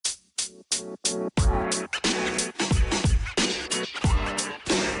I've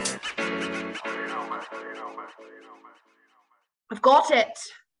got it.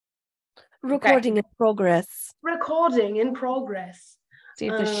 Recording in progress. Recording in progress. See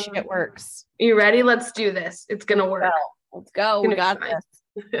if this shit works. You ready? Let's do this. It's gonna work. Let's go. We got this.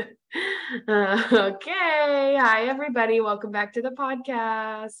 Okay. Hi, everybody. Welcome back to the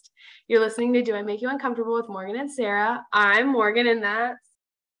podcast. You're listening to Do I Make You Uncomfortable with Morgan and Sarah. I'm Morgan, and that's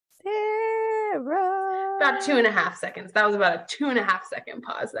Sarah. About 2.5 seconds. That was about a 2.5 second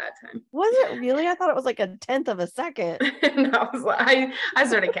pause that time. Was it really? I thought it was like a tenth of a second. And I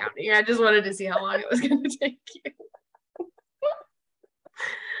started counting. I just wanted to see how long it was going to take you.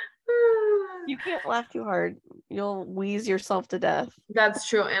 You can't laugh too hard. You'll wheeze yourself to death. That's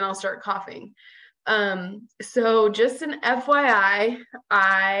true. And I'll start coughing. So just an FYI,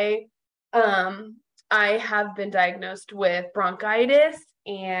 I have been diagnosed with bronchitis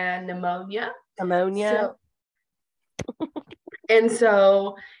and pneumonia. And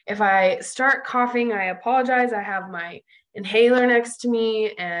so if I start coughing, I apologize. I have my inhaler next to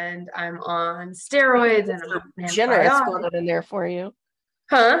me and I'm on steroids and I'm generous brought it in there for you.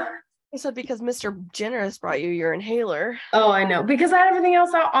 Huh? I said because Mr. Generous brought you your inhaler. Oh, I know. Because I had everything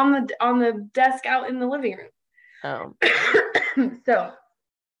else out on the desk out in the living room. Oh.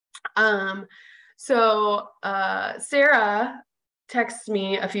 So Sarah texted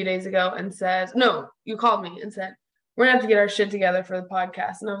me a few days ago and says, no, you called me and said, we're gonna have to get our shit together for the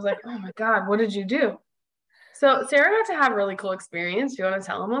podcast. And I was like, oh my God, what did you do? So Sarah got to have a really cool experience. Do you want to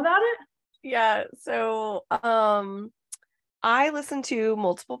tell them about it? Yeah. So I listen to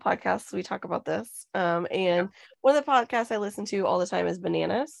multiple podcasts. We talk about this. And one of the podcasts I listen to all the time is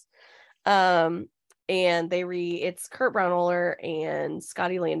Bananas. And it's Kurt Braunohler and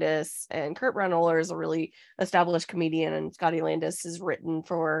Scotty Landis. And Kurt Braunohler is a really established comedian, and Scotty Landis is written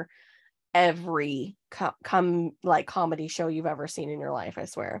for every comedy show you've ever seen in your life, I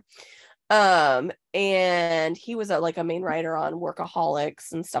swear. And he was a main writer on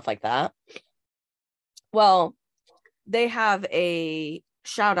Workaholics and stuff like that. Well, they have a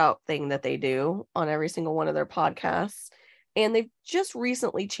shout out thing that they do on every single one of their podcasts. And they've just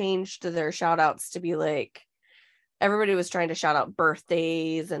recently changed their shout outs to be like, everybody was trying to shout out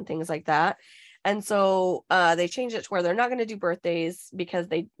birthdays and things like that. And so they changed it to where they're not going to do birthdays because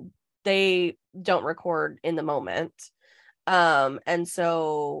they don't record in the moment. And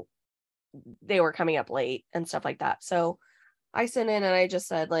so they were coming up late and stuff like that. So I sent in and I just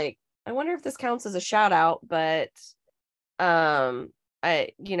said, like, I wonder if this counts as a shout out, but I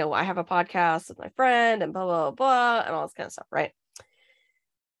have a podcast with my friend and blah, blah, blah, and all this kind of stuff. Right.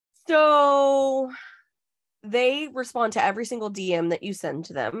 So they respond to every single DM that you send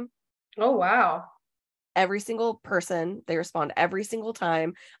to them. Oh, wow. Every single person, they respond every single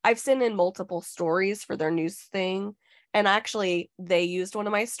time. I've sent in multiple stories for their news thing. And actually they used one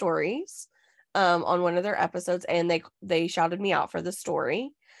of my stories on one of their episodes, and they shouted me out for the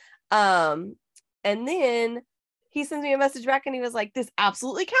story. And then he sends me a message back and he was like, this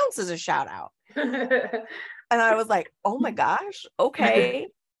absolutely counts as a shout out. And I was like, oh my gosh. Okay.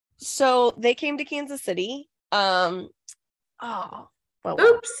 So they came to Kansas City. Oopsie.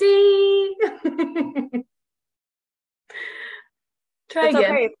 Try again.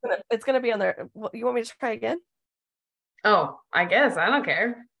 Okay. It's gonna be on there. You want me to try again? Oh, I guess. I don't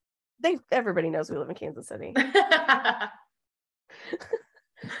care. Everybody knows we live in Kansas City.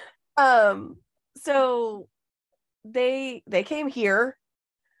 So they came here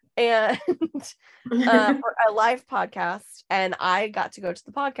and for a live podcast, and I got to go to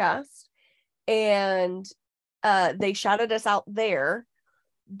the podcast, and they shouted us out there,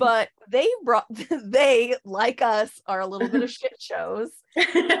 but they like us are a little bit of shit shows,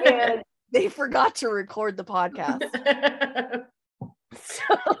 and they forgot to record the podcast.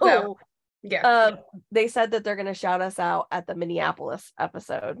 So they said that they're going to shout us out at the Minneapolis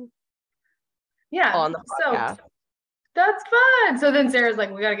episode. Yeah, on the podcast. So that's fun. So then Sarah's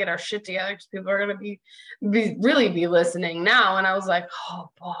like, we got to get our shit together because people are going to be listening now. And I was like, oh,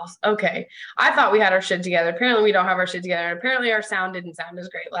 balls. Okay. I thought we had our shit together. Apparently we don't have our shit together. Apparently our sound didn't sound as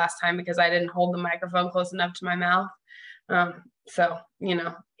great last time because I didn't hold the microphone close enough to my mouth. So,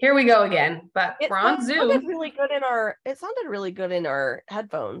 here we go again, but we're on Zoom. It sounded really good in our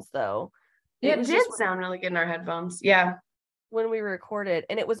headphones though. It did sound really good in our headphones. Yeah. When we recorded,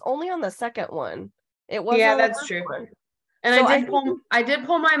 and it was only on the second one. It wasn't. Yeah, that's true. One. And so I did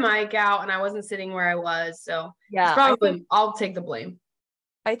pull my mic out, and I wasn't sitting where I was. So yeah, I'll take the blame.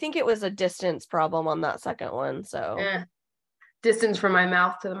 I think it was a distance problem on that second one. So distance from my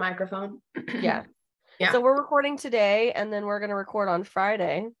mouth to the microphone. Yeah. So we're recording today, and then we're going to record on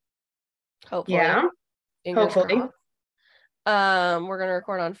Friday. Hopefully. Yeah. Fingers Hopefully. crossed. We're gonna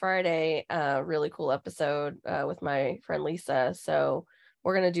record on Friday a really cool episode with my friend Lisa. So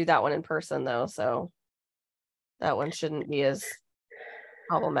we're gonna do that one in person though. So that one shouldn't be as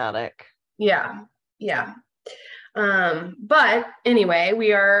problematic. Yeah. Yeah. But anyway,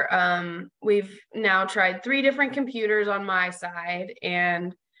 we've now tried 3 different computers on my side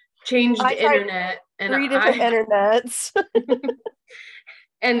and changed internet, and 3 different internets.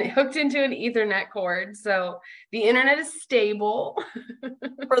 and hooked into an Ethernet cord. So the internet is stable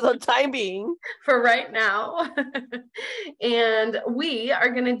for the time being. For right now. And we are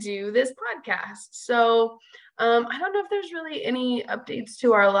going to do this podcast. So I don't know if there's really any updates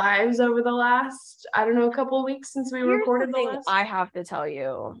to our lives over the last, I don't know, a couple of weeks since we recorded the last. I have to tell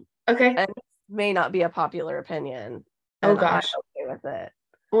you. Okay. And it may not be a popular opinion. Oh gosh. I'm okay with it.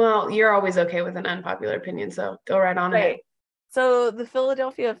 Well, you're always okay with an unpopular opinion, so go right on ahead. So the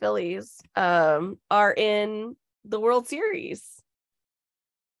Philadelphia Phillies are in the World Series.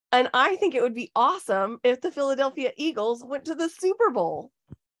 And I think it would be awesome if the Philadelphia Eagles went to the Super Bowl.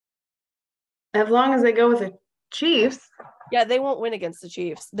 As long as they go with the Chiefs. Yeah, they won't win against the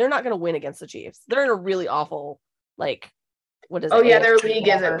Chiefs. They're not going to win against the Chiefs. They're in a really awful, what is it? Oh, yeah, their league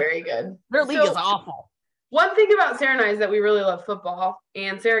isn't very good. Their league is awful. One thing about Sarah and I is that we really love football.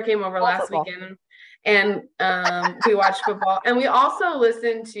 And Sarah came over last weekend and we watched football. And we also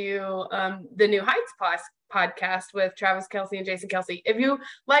listened to the New Heights podcast with Travis Kelce and Jason Kelce. If you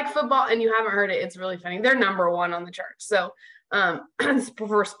like football and you haven't heard it, it's really funny. They're number 1 on the charts. So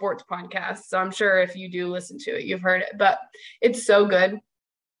for sports podcasts. So I'm sure if you do listen to it, you've heard it, but it's so good.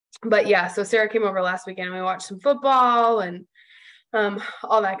 But yeah, so Sarah came over last weekend and we watched some football and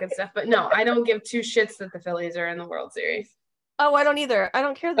all that good stuff. But no, I don't give 2 shits that the Phillies are in the World Series. Oh, I don't either. I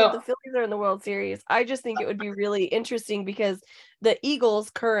don't care that the Phillies are in the World Series. I just think it would be really interesting because the Eagles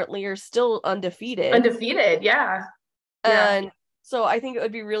currently are still undefeated. Undefeated, yeah. And so I think it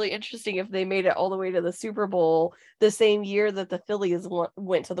would be really interesting if they made it all the way to the Super Bowl the same year that the Phillies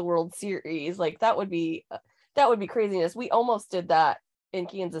went to the World Series. That would be craziness. We almost did that in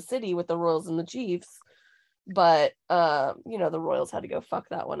Kansas City with the Royals and the Chiefs. But the Royals had to go fuck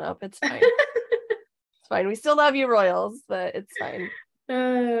that one up. It's fine. It's fine. We still love you, Royals, but it's fine.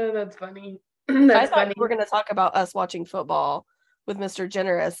 That's funny. I thought we're gonna talk about us watching football with Mr.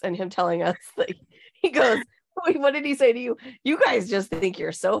 Generous and him telling us that he goes, what did he say to you? You guys just think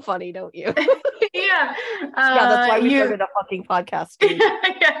you're so funny, don't you? Yeah. That's why we started a fucking podcast.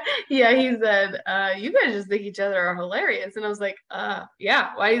 Yeah, he said, you guys just think each other are hilarious. And I was like,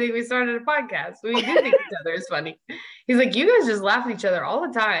 yeah, why do you think we started a podcast? We do think each other is funny. He's like, you guys just laugh at each other all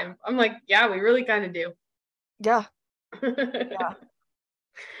the time. I'm like, yeah, we really kind of do. Yeah. Yeah.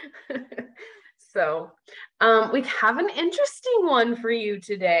 So we have an interesting one for you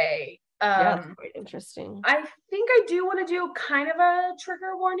today. Yeah, quite interesting. I think I do want to do kind of a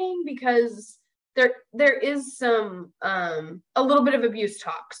trigger warning because there is some a little bit of abuse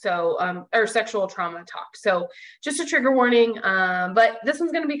talk, so or sexual trauma talk. So just a trigger warning. But this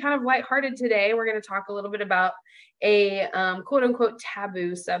one's going to be kind of lighthearted today. We're going to talk a little bit about a quote unquote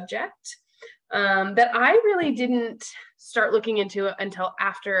taboo subject that I really didn't start looking into it until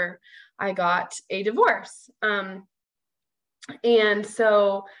after I got a divorce. And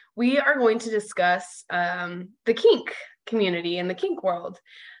so we are going to discuss the kink community and the kink world.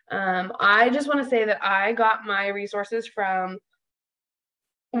 I just want to say that I got my resources from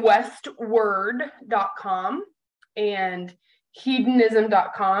westword.com and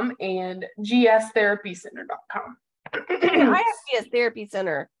hedonism.com and gstherapycenter.com. I have GS Therapy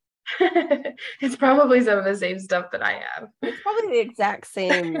Center. It's probably some of the same stuff that I have. It's probably the exact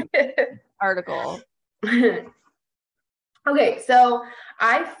same article. Okay, so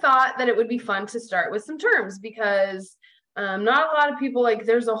I thought that it would be fun to start with some terms because not a lot of people,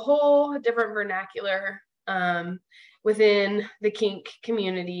 there's a whole different vernacular within the kink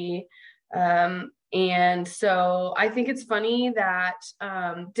community. And so I think it's funny that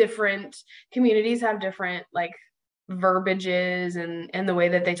different communities have different verbiages and the way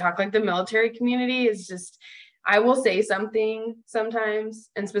that they talk. The military community is just, I will say something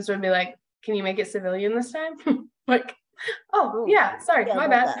sometimes and Spencer would be like, can you make it civilian this time? Oh, yeah, sorry, my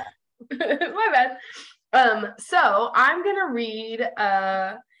bad. My bad. So I'm going to read,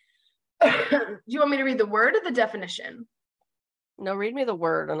 do you want me to read the word or the definition? No, read me the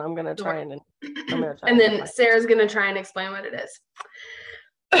word and I'm going to try and then Sarah's going to try and explain what it is.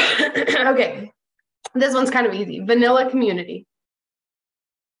 Okay. This one's kind of easy. Vanilla community.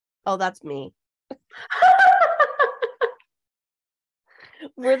 Oh, that's me.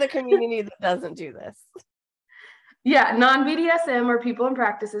 We're the community that doesn't do this. Yeah, non-BDSM or people and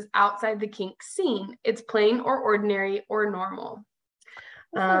practices outside the kink scene. It's plain or ordinary or normal.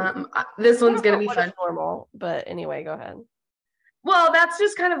 This one's gonna be fun. Normal, but anyway, go ahead. Well, that's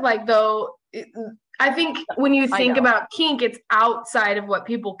just kind of like, though, I think when you think about kink, it's outside of what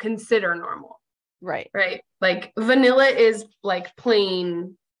people consider normal. Right. Like vanilla is like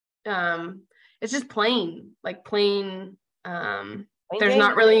plain. It's just plain, like plain. There's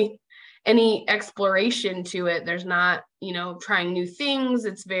not really any exploration to it. There's not, trying new things.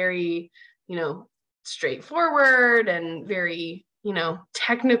 It's very, straightforward and very,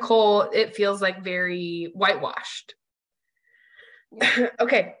 technical. It feels like very whitewashed.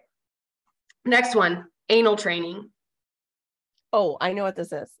 Okay. Next one, anal training. Oh, I know what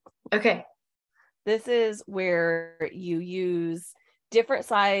this is. Okay. This is where you use different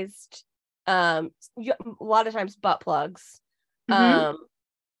sized, a lot of times butt plugs,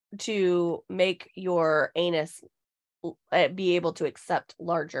 to make your anus be able to accept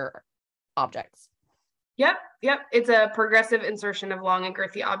larger objects. Yep. It's a progressive insertion of long and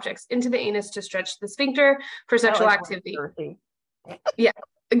girthy objects into the anus to stretch the sphincter for sexual activity. Girthy. Yeah,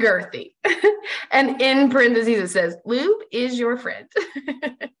 girthy. And in parentheses, it says, lube is your friend.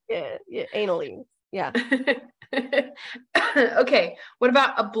 yeah, anally. Yeah. Okay, what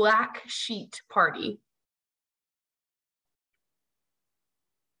about a black sheet party?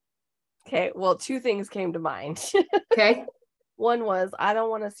 Okay, well, two things came to mind. Okay. One was, I don't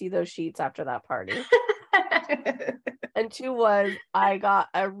want to see those sheets after that party. And two was, I got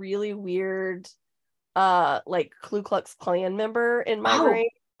a really weird, like Ku Klux Klan member in my brain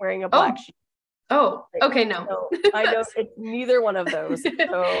wearing a black sheet. Oh, okay, no. So I know it's neither one of those.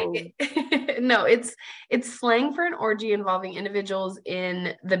 So. No, it's slang for an orgy involving individuals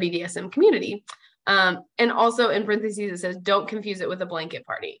in the BDSM community. And also in parentheses, it says, don't confuse it with a blanket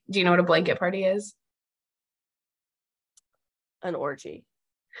party. Do you know what a blanket party is? An orgy.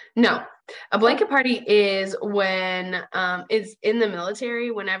 No, a blanket party is when it's in the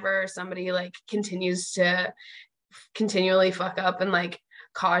military, whenever somebody like continues to continually fuck up and like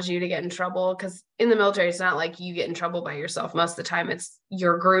cause you to get in trouble, because in the military it's not like you get in trouble by yourself. Most of the time it's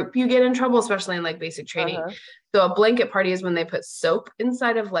your group you get in trouble, especially in like basic training. So a blanket party is when they put soap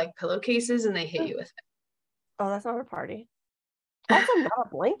inside of like pillowcases and they hit you with it. Oh, that's not a party. Also not a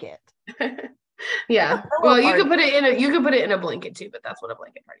blanket. Yeah, well, you could put it in a blanket too, but that's what a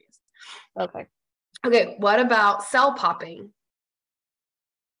blanket party is. Okay, what about cell popping?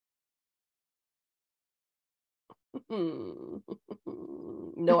 No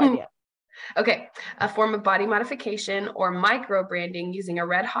idea. Okay, a form of body modification or micro branding using a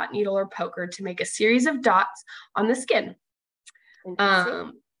red hot needle or poker to make a series of dots on the skin.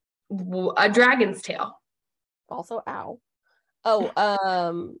 A dragon's tail. Also, ow.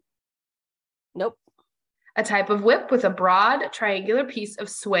 Oh, nope. A type of whip with a broad triangular piece of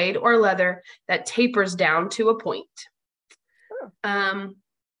suede or leather that tapers down to a point.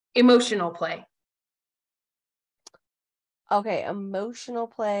 Emotional play. Okay, emotional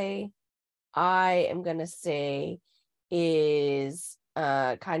play, I am gonna say, is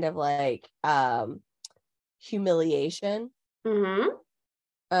kind of like humiliation.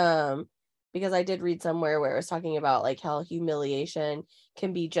 Because I did read somewhere where it was talking about like how humiliation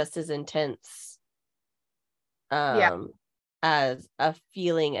can be just as intense as a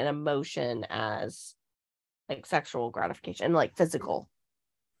feeling and emotion as like sexual gratification and like physical.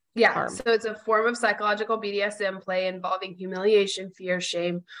 Yeah, so it's a form of psychological BDSM play involving humiliation, fear,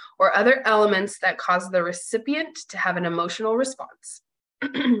 shame, or other elements that cause the recipient to have an emotional response.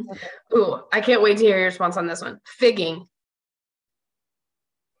 Ooh, I can't wait to hear your response on this one. Figging.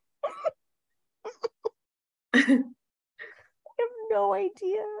 I have no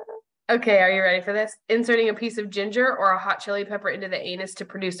idea. Okay, are you ready for this? Inserting a piece of ginger or a hot chili pepper into the anus to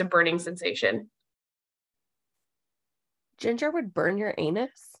produce a burning sensation. Ginger would burn your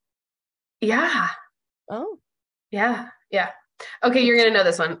anus? Yeah. Oh. Yeah. Okay, you're going to know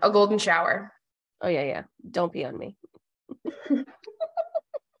this one. A golden shower. Oh, yeah. Don't pee on me.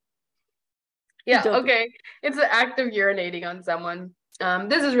 Yeah, okay. It's an act of urinating on someone.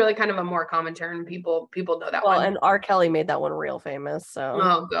 This is really kind of a more common term. People know that one. And R. Kelly made that one real famous. So.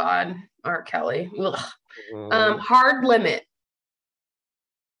 Oh God, R. Kelly. Hard limit.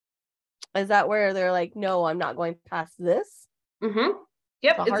 Is that where they're like, no, I'm not going past this?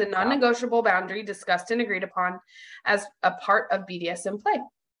 Yep, it's a non-negotiable boundary discussed and agreed upon as a part of BDSM play.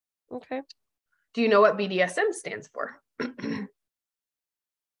 Okay. Do you know what BDSM stands for?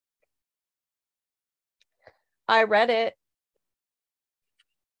 I read it.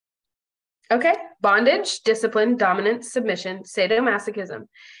 Okay. Bondage, discipline, dominance, submission, sadomasochism.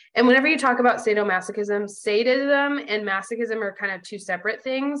 And whenever you talk about sadomasochism, sadism and masochism are kind of two separate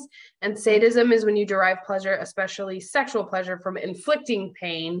things. And sadism is when you derive pleasure, especially sexual pleasure, from inflicting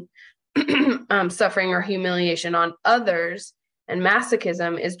pain, suffering, or humiliation on others. And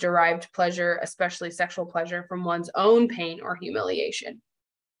masochism is derived pleasure, especially sexual pleasure, from one's own pain or humiliation.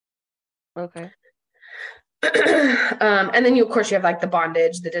 Okay. And then you, of course, you have like the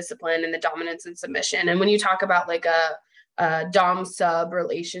bondage, the discipline, and the dominance and submission. And when you talk about like a dom sub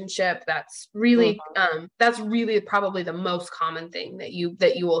relationship, that's really probably the most common thing that you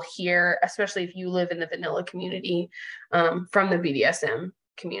will hear, especially if you live in the vanilla community, from the BDSM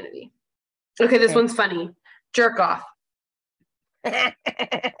community. Okay, this one's funny. Jerk off.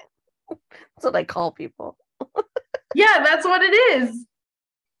 That's what I call people. Yeah, that's what it is.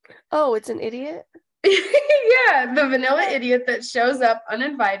 Oh, it's an idiot? Yeah, the vanilla idiot that shows up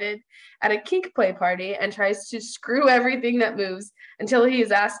uninvited at a kink play party and tries to screw everything that moves until he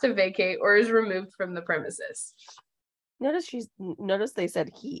is asked to vacate or is removed from the premises. Notice they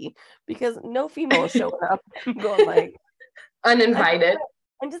said he, because no female is showing up going like uninvited.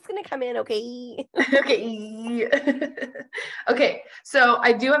 I'm just gonna come in, okay? Okay. Okay, so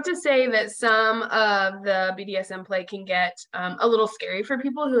I do have to say that some of the BDSM play can get a little scary for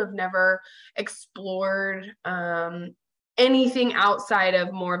people who have never explored anything outside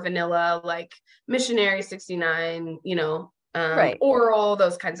of more vanilla, like Missionary 69, Right. Oral,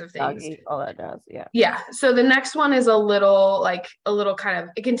 those kinds of things. Doggy, all that jazz, yeah. Yeah, so the next one is a little kind of,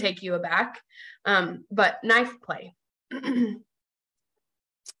 it can take you aback, but knife play.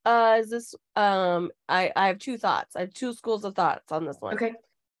 Is this I have two thoughts. I have two schools of thoughts on this one. Okay.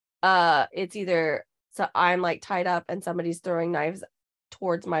 It's either so I'm like tied up and somebody's throwing knives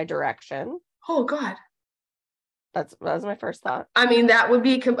towards my direction. Oh God. That was my first thought. I mean, that would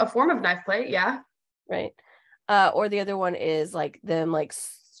be a form of knife play, yeah. Right. Or the other one is like them like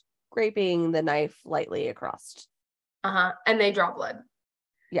scraping the knife lightly across. And they draw blood.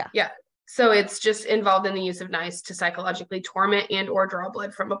 Yeah. Yeah. So it's just involved in the use of knives to psychologically torment and or draw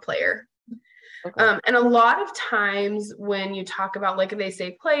blood from a player. Okay. And a lot of times when you talk about, like, they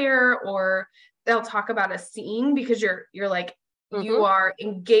say player, or they'll talk about a scene, because you're like, you are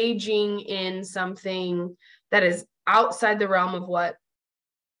engaging in something that is outside the realm of what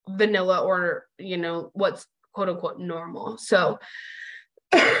vanilla or, what's quote unquote normal. So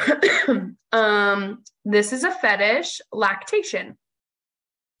this is a fetish, lactation.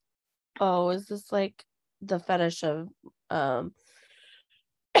 Oh, is this like the fetish of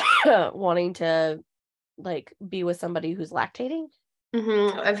wanting to like be with somebody who's lactating?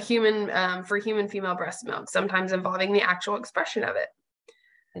 Of human for human female breast milk, sometimes involving the actual expression of it.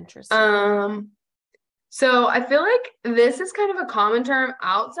 Interesting. So I feel like this is kind of a common term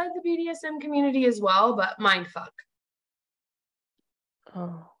outside the BDSM community as well, but mindfuck.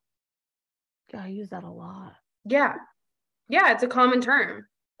 Oh, I use that a lot. Yeah, it's a common term.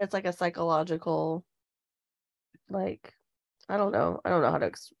 It's like a psychological, like, I don't know how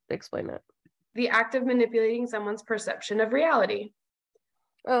to explain it. The act of manipulating someone's perception of reality.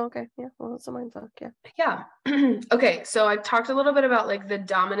 Oh, okay. Yeah, well, that's a mindfuck. Yeah. Okay, so I've talked a little bit about like the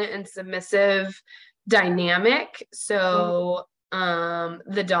dominant and submissive dynamic. So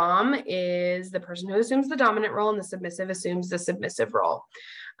the dom is the person who assumes the dominant role, and the submissive assumes the submissive role.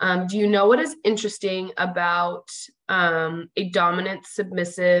 Do you know what is interesting about a dominant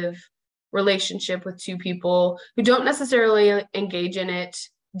submissive relationship with two people who don't necessarily engage in it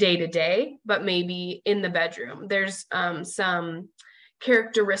day to day, but maybe in the bedroom? There's some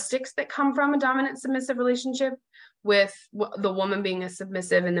characteristics that come from a dominant submissive relationship, with the woman being a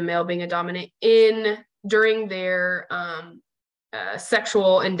submissive and the male being a dominant during their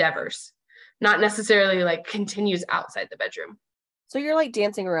sexual endeavors, not necessarily like continues outside the bedroom. So you're like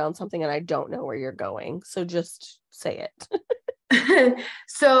dancing around something and I don't know where you're going, so just say it.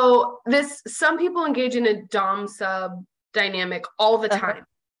 So some people engage in a dom sub dynamic all the time.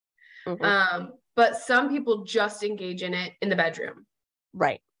 But some people just engage in it in the bedroom.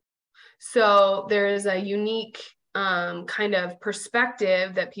 Right. So there is a unique kind of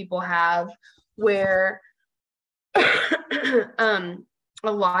perspective that people have, where a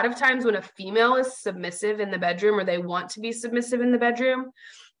lot of times when a female is submissive in the bedroom, or they want to be submissive in the bedroom,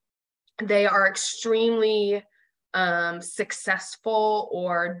 they are extremely successful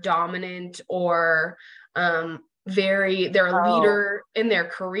or dominant, or they're a leader in their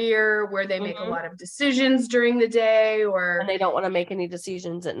career, where they make a lot of decisions during the day, and they don't want to make any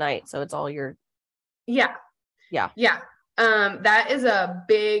decisions at night, so it's all your that is a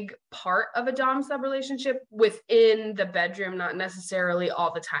big part of a dom sub relationship within the bedroom, not necessarily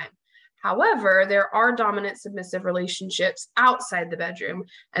all the time. However, there are dominant submissive relationships outside the bedroom,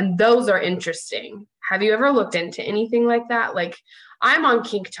 and those are interesting. Have you ever looked into anything like that? Like, I'm on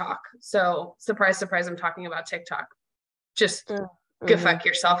Kink Talk, so surprise, surprise, I'm talking about TikTok. Just go fuck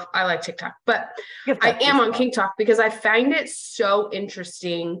yourself. I like TikTok, but I am on Kink Talk because I find it so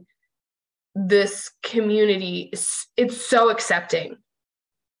interesting. This community, it's so accepting.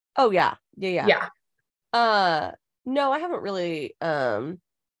 Oh yeah. No, I haven't really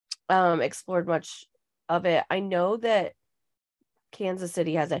explored much of it. I know that Kansas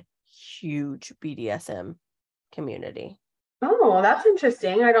City has a huge BDSM community. Oh, that's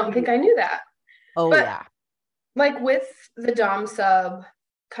interesting. I don't think I knew that. Oh, but, yeah. Like with the Dom sub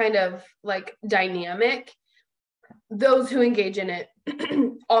kind of like dynamic, those who engage in it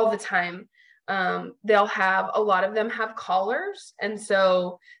all the time, they'll have, a lot of them have collars. And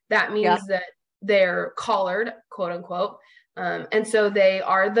so that means that they're collared, quote unquote. And so they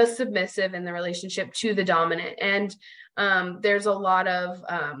are the submissive in the relationship to the dominant. And there's a lot of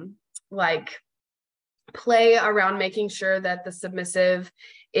like play around making sure that the submissive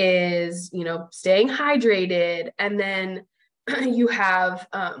is, you know, staying hydrated. And then you have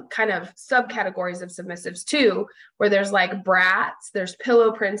kind of subcategories of submissives too, where there's like brats, there's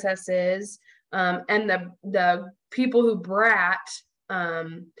pillow princesses, and the people who brat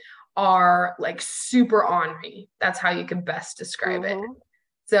are like super ornery. That's how you can best describe it.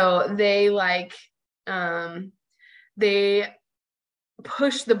 So they like they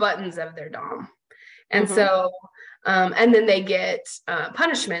push the buttons of their dom. And so and then they get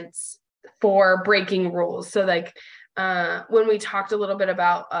punishments for breaking rules. So like when we talked a little bit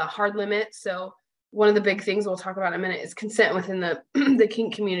about hard limits, so one of the big things we'll talk about in a minute is consent within the the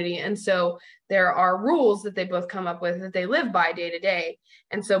kink community. And so there are rules that they both come up with that they live by day to day.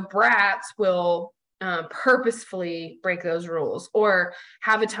 And so brats will purposefully break those rules, or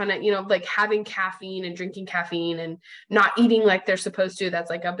have a ton of, you know, like having caffeine and drinking caffeine and not eating like they're supposed to. That's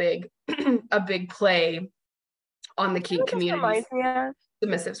like a big a big play on the kink community.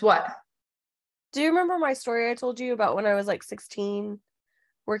 Submissives. What? Do you remember my story I told you about when I was like 16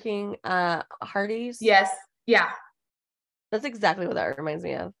 working at Hardee's? Yes. Yeah. That's exactly what that reminds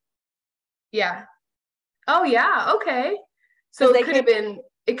me of. Yeah. Oh yeah. Okay. So it could have been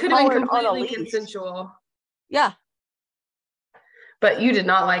completely consensual. Yeah. But you did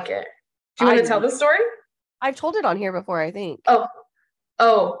not like it. Do you want to tell the story? I've told it on here before, I think. Oh,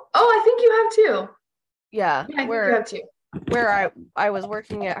 I think you have too. Yeah. I think you have too. Where I was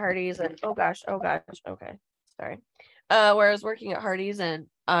working at Hardee's and okay. Sorry. Where I was working at Hardee's and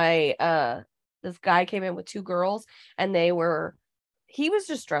this guy came in with two girls and he was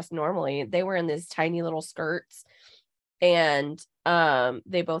just dressed normally. They were in these tiny little skirts and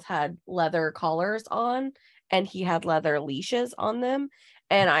they both had leather collars on and he had leather leashes on them.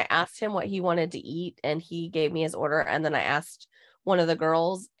 And I asked him what he wanted to eat and he gave me his order. And then I asked one of the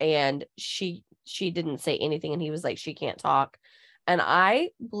girls and she didn't say anything. And he was like, she can't talk. And I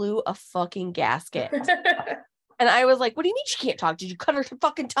blew a fucking gasket. And I was like, what do you mean she can't talk? Did you cut her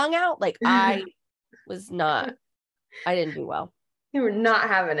fucking tongue out? Like I didn't do well. You were not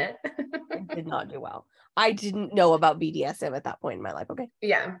having it. I did not do well. I didn't know about BDSM at that point in my life. Okay.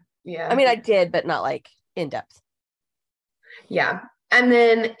 Yeah. I mean, I did, but not like in depth. Yeah. And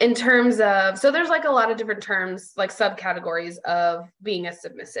then in terms of, so there's like a lot of different terms, like subcategories of being a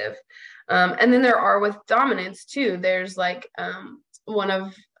submissive. And then there are with dominance too. There's like one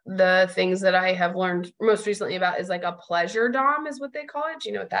of the things that I have learned most recently about is like a pleasure dom is what they call it. Do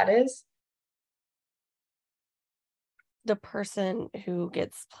you know what that is? The person who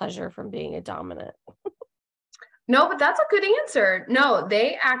gets pleasure from being a dominant. No, but that's a good answer. No,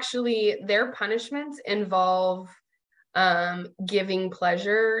 their punishments involve giving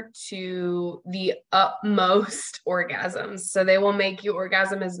pleasure to the utmost orgasms. So they will make you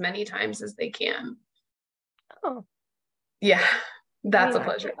orgasm as many times as they can. Oh. Yeah, that's a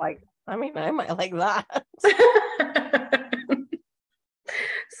pleasure. I might like that.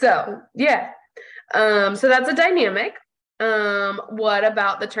 So, yeah. So that's a dynamic. What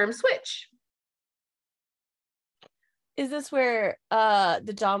about the term switch? Is this where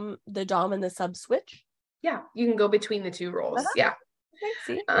the dom and the sub switch? Yeah, you can go between the two roles. Yeah.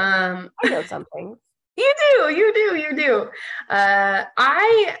 See. I know something. You do.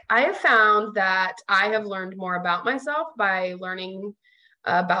 I have found that I have learned more about myself by learning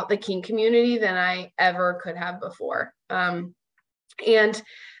about the kink community than I ever could have before. And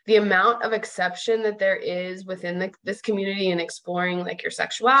the amount of exception that there is within this community and exploring like your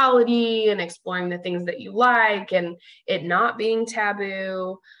sexuality and exploring the things that you like and it not being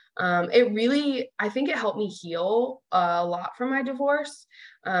taboo. It really, I think it helped me heal a lot from my divorce.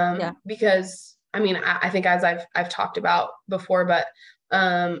 Because I mean, I think as I've talked about before, but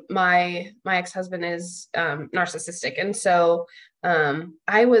my ex-husband is narcissistic. And so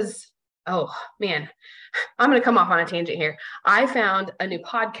I was, oh man, I'm going to come off on a tangent here. I found a new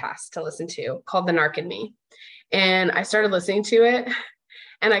podcast to listen to called The Narc and Me. And I started listening to it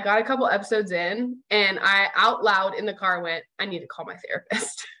and I got a couple episodes in and I out loud in the car went, I need to call my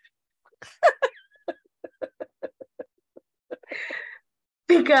therapist.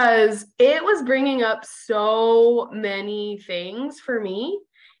 Because it was bringing up so many things for me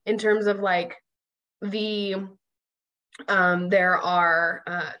in terms of like there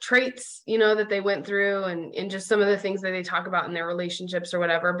are traits, you know, that they went through and just some of the things that they talk about in their relationships or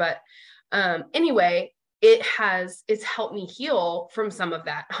whatever. But anyway, it's helped me heal from some of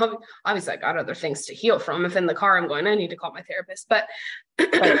that. Obviously I got other things to heal from. If in the car I'm going, I need to call my therapist, but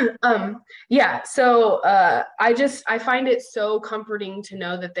yeah. So I find it so comforting to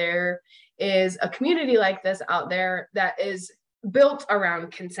know that there is a community like this out there that is built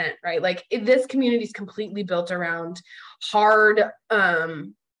around consent, right? Like this community is completely built around hard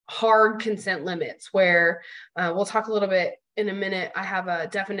consent limits where we'll talk a little bit in a minute. I have a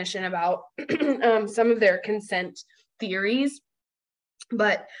definition about some of their consent theories,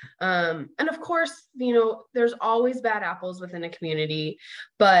 but and of course, you know, there's always bad apples within a community,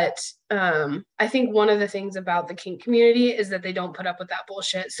 but I think one of the things about the kink community is that they don't put up with that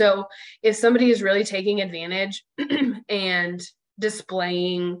bullshit. So if somebody is really taking advantage and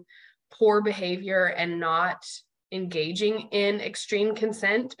displaying poor behavior and not engaging in extreme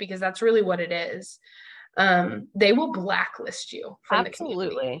consent, because that's really what it is, they will blacklist you from the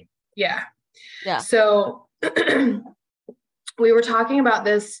community. Yeah. So we were talking about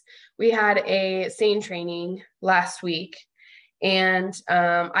this. We had a SANE training last week, and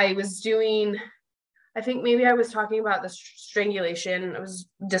I was doing, I think maybe I was talking about the strangulation. I was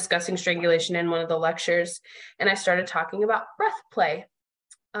discussing strangulation in one of the lectures, and I started talking about breath play.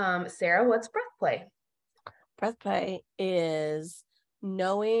 Sarah, what's breath play? Breath play is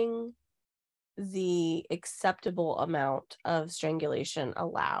knowing the acceptable amount of strangulation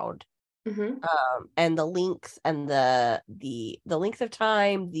allowed. And the length and the length of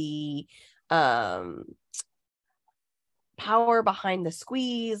time, the power behind the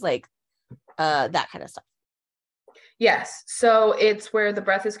squeeze, like that kind of stuff. Yes. So it's where the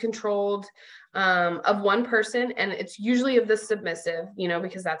breath is controlled of one person, and it's usually of the submissive, you know,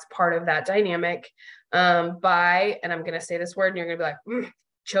 because that's part of that dynamic, by, and I'm going to say this word and you're going to be like,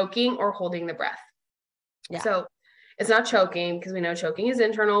 choking or holding the breath. So it's not choking, because we know choking is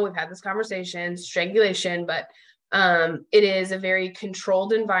internal. We've had this conversation, strangulation, but it is a very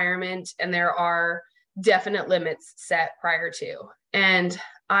controlled environment, and there are definite limits set prior to. And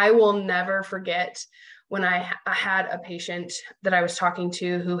I will never forget when I had a patient that I was talking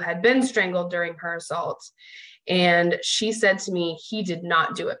to who had been strangled during her assault. And she said to me, he did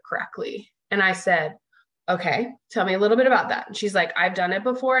not do it correctly. And I said, okay, tell me a little bit about that. And she's like, I've done it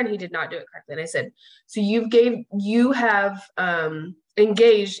before and he did not do it correctly. And I said, so you have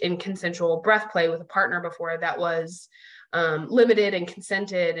engaged in consensual breath play with a partner before that was limited and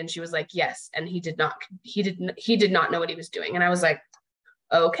consented? And she was like, yes. And he did not know what he was doing. And I was like,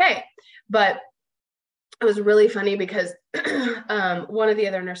 okay. But it was really funny because one of the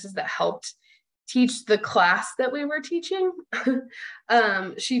other nurses that helped teach the class that we were teaching,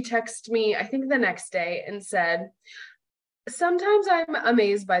 she texted me, I think the next day, and said, sometimes I'm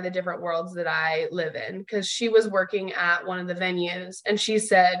amazed by the different worlds that I live in, because she was working at one of the venues, and she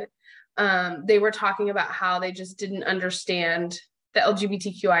said they were talking about how they just didn't understand the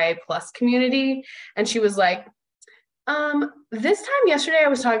LGBTQIA plus community. And she was like, this time yesterday I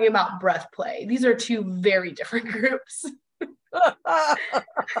was talking about breath play. These are two very different groups.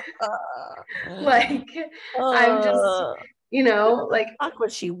 Like, I'm just, you know, like, what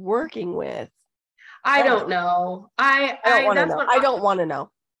was she working with? I don't know. I don't want to know.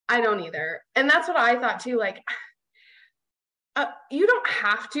 I don't either. And that's what I thought too. Like, you don't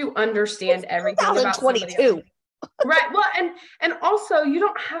have to understand everything about somebody else. Right. Well, and also you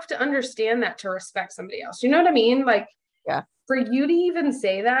don't have to understand that to respect somebody else. You know what I mean? Like, yeah, for you to even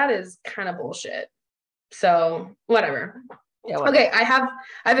say that is kind of bullshit. So whatever. Yeah, whatever. Okay, I have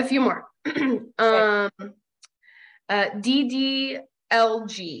a few more. DDLG.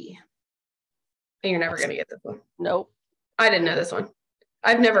 You're never gonna get this one. Nope. I didn't know this one.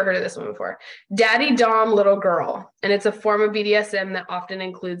 I've never heard of this one before. Daddy Dom Little Girl. And it's a form of BDSM that often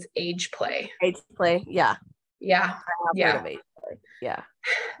includes age play. Age play, yeah. Yeah. I've heard of age play. Yeah.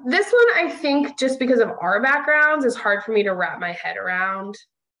 This one, I think, just because of our backgrounds, is hard for me to wrap my head around.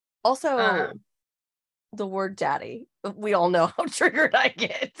 Also, the word daddy. We all know how triggered I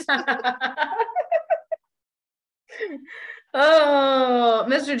get. Oh,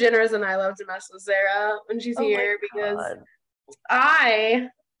 Mr. Generous and I love to mess with Sarah when she's here because I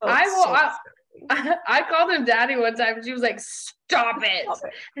called him daddy one time and she was like, stop it.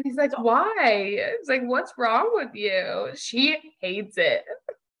 And he's like, why? It's like, what's wrong with you? She hates it.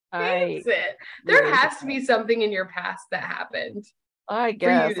 There has to be something in your past that happened. I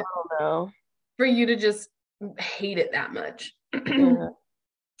guess. I don't know. For you to just hate it that much. Yeah.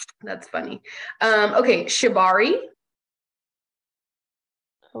 That's funny. Okay, shibari.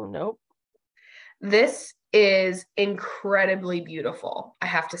 Oh, nope. This is incredibly beautiful, I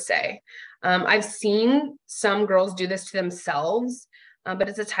have to say. I've seen some girls do this to themselves, but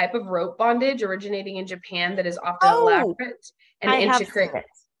it's a type of rope bondage originating in Japan that is often elaborate and intricate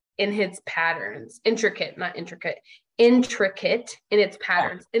in its patterns. Intricate, not intricate. Intricate in its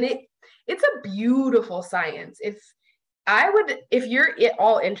patterns. And it's a beautiful science. If you're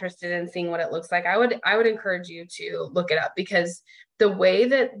all interested in seeing what it looks like, I would encourage you to look it up, because the way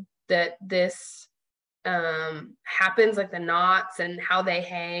that this happens, like the knots and how they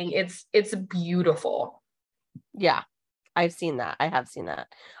hang, it's beautiful. Yeah, I've seen that. I have seen that.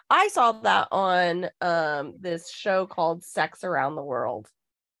 I saw that on this show called Sex Around the World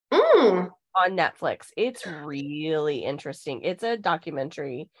on Netflix. It's really interesting. It's a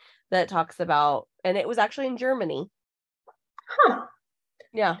documentary that talks about, and it was actually in Germany. Huh.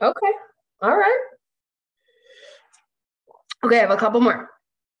 Yeah. Okay. All right. Okay, I have a couple more.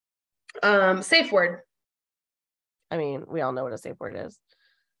 Safe word. I mean, we all know what a safe word is.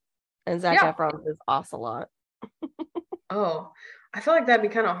 And Zac Efron is ocelot. Oh, I feel like that'd be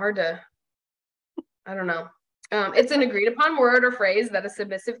kind of hard to, I don't know. It's an agreed upon word or phrase that a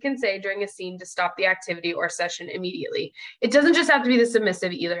submissive can say during a scene to stop the activity or session immediately. It doesn't just have to be the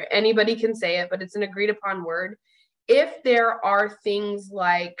submissive either. Anybody can say it, but it's an agreed upon word. If there are things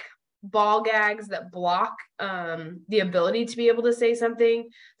like ball gags that block the ability to be able to say something,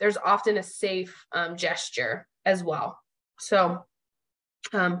 there's often a safe gesture as well. So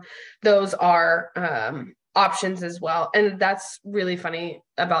those are options as well. And that's really funny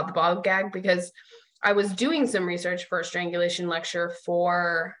about the ball gag, because I was doing some research for a strangulation lecture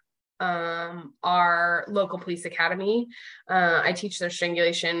for our local police academy. I teach their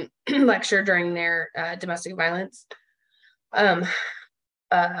strangulation lecture during their domestic violence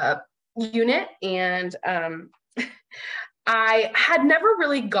unit. And I had never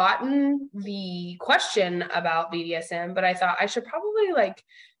really gotten the question about BDSM, but I thought I should probably like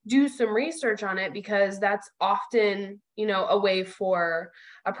do some research on it, because that's often, a way for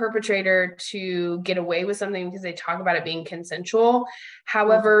a perpetrator to get away with something because they talk about it being consensual.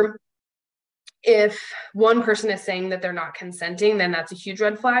 However, if one person is saying that they're not consenting, then that's a huge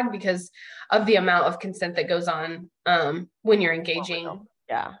red flag because of the amount of consent that goes on when you're engaging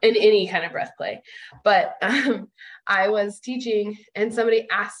in any kind of breath play. But I was teaching and somebody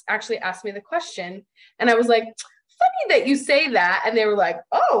actually asked me the question, and I was like, funny that you say that. And they were like,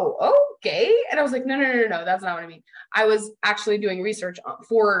 oh, okay. And I was like, no, that's not what I mean. I was actually doing research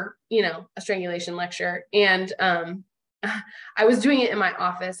for, a strangulation lecture. And I was doing it in my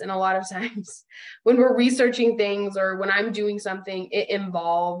office. And a lot of times when we're researching things or when I'm doing something, it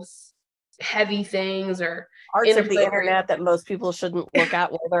involves heavy things or parts of the internet that most people shouldn't look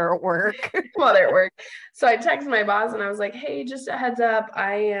at while they're at work. So I texted my boss and I was like, hey, just a heads up.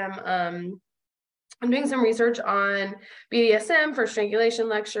 I'm doing some research on BDSM for strangulation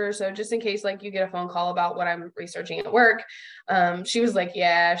lecture. So just in case like you get a phone call about what I'm researching at work. She was like,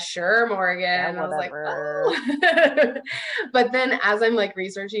 yeah, sure, Morgan. And I was like, oh. But then as I'm like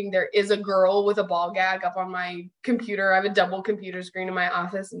researching, there is a girl with a ball gag up on my computer. I have a double computer screen in my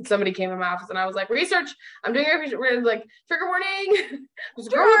office, and somebody came in my office and I was like, research, I'm doing research. We're like, trigger warning. There's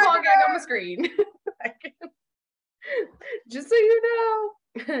a girl with a ball gag on the screen. Just so you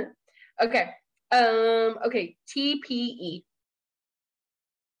know. Okay. Okay, TPE.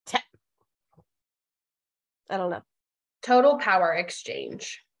 I don't know. Total power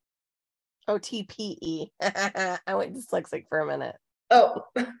exchange. Oh, TPE. I went dyslexic for a minute. Oh.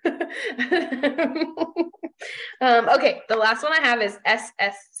 Okay, the last one I have is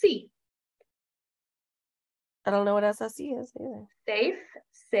SSC. I don't know what SSC is either. Safe,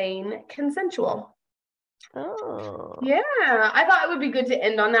 sane, consensual. Oh. Yeah, I thought it would be good to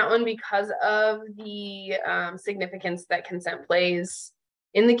end on that one because of the significance that consent plays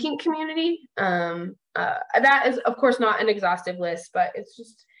in the kink community. That is, of course, not an exhaustive list, but it's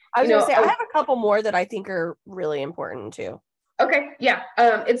just, I was gonna say I have a couple more that I think are really important too. Okay, yeah.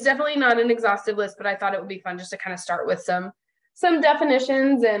 It's definitely not an exhaustive list, but I thought it would be fun just to kind of start with some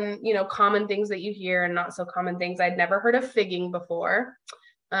definitions and, common things that you hear and not so common things. I'd never heard of figging before.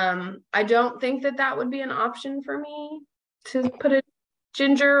 I don't think that would be an option for me to put a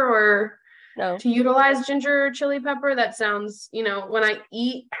ginger or to utilize ginger or chili pepper. That sounds, when I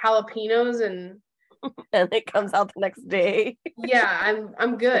eat jalapenos and it comes out the next day. Yeah,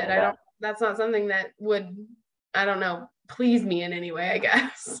 I'm good. That's not something that would, I don't know, please me in any way, I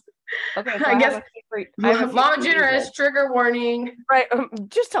guess. Okay, so I guess Mama Generous, trigger warning. Right.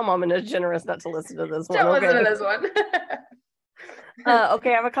 Just tell Mama Generous not to listen to this one. Don't listen to this one.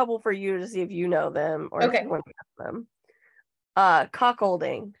 Okay, I have a couple for you to see if you know them or if you want to ask them.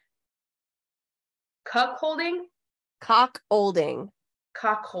 Cockholding. Cuckolding? Cockholding.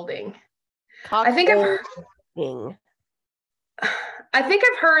 Cockholding. I think I've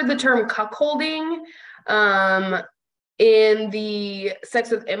heard the term cuckolding in the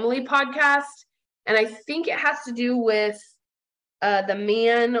Sex with Emily podcast, and I think it has to do with the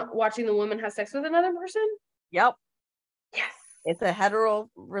man watching the woman have sex with another person. Yep. Yes. It's a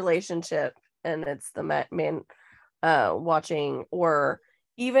hetero relationship, and it's the man watching, or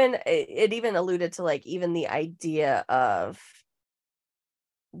even it even alluded to like even the idea of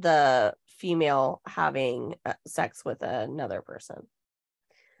the female having sex with another person.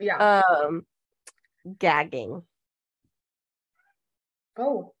 Yeah. Gagging.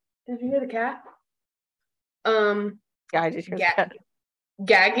 Oh, did you hear the cat? Yeah, I did hear that.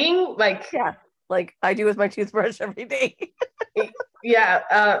 Gagging, like I do with my toothbrush every day.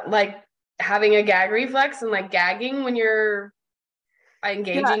 Yeah, like having a gag reflex and like gagging when you're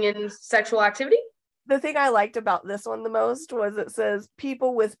engaging in sexual activity. The thing I liked about this one the most was it says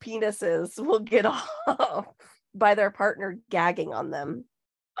people with penises will get off by their partner gagging on them.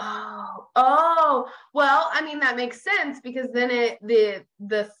 Oh, well, I mean, that makes sense because then the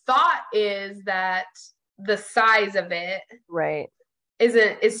thought is that the size of it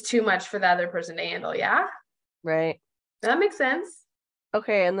is too much for the other person to handle. Yeah. Right. That makes sense.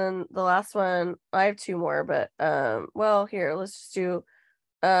 Okay. And then the last one, I have two more, but, well, here, let's just do,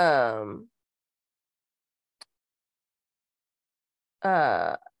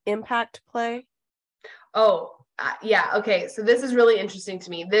 impact play. Oh, yeah. Okay. So this is really interesting to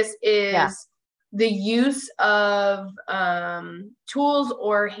me. This is the use of tools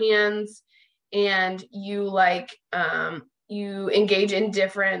or hands, and you you engage in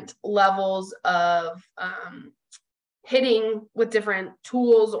different levels of hitting with different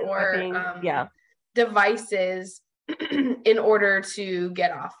tools or devices in order to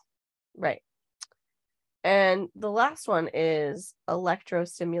get off. Right. And the last one is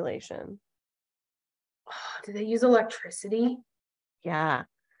electrostimulation. Do they use electricity? Yeah.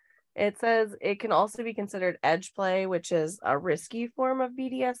 It says it can also be considered edge play, which is a risky form of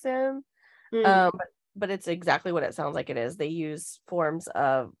BDSM. But it's exactly what it sounds like it is. They use forms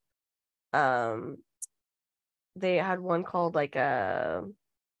of they had one called like a,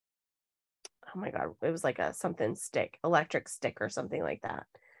 oh my god, it was like a something stick, electric stick or something like that.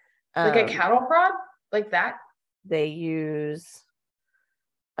 Like a cattle prod? Like that? They use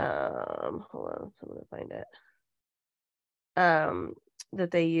hold on, I'm gonna find it.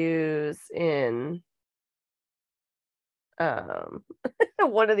 That they use in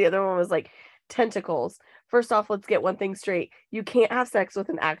one of the other one was like tentacles. First off, let's get one thing straight. You can't have sex with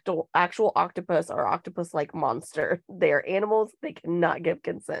an actual octopus or octopus-like monster. They are animals. They cannot give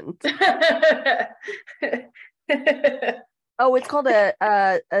consent. Oh, it's called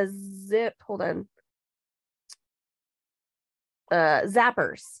a zip. Hold on.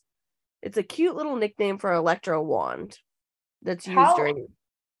 Zappers. It's a cute little nickname for electro wand that's used during.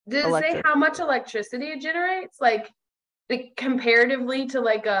 Did it say how much electricity it generates? Like comparatively to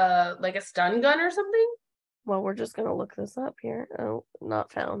like a stun gun or something? Well, we're just gonna look this up here. Oh,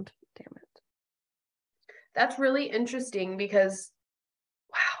 not found. Damn it. That's really interesting because,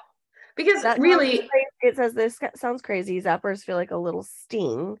 wow. Because really, it says this sounds crazy. Zappers feel like a little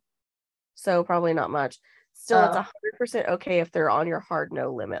sting, so probably not much. Still, it's 100% okay if they're on your hard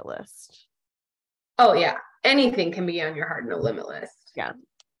no limit list. Oh yeah, anything can be on your hard no limit list. Yeah.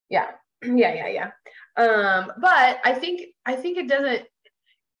 But I think it doesn't.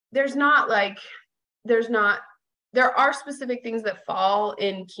 There are specific things that fall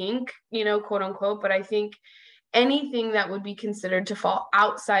in kink, quote unquote. But I think anything that would be considered to fall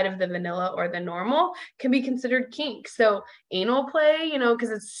outside of the vanilla or the normal can be considered kink. So anal play,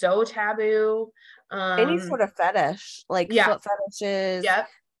 because it's so taboo. Any sort of fetish, like Yeah. foot fetishes. Yep.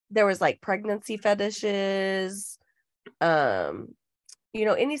 There was like pregnancy fetishes.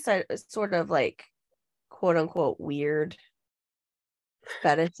 Any sort of like quote unquote weird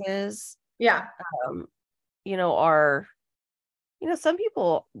fetishes. Yeah. Um, are some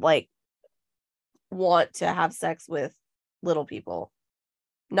people like want to have sex with little people,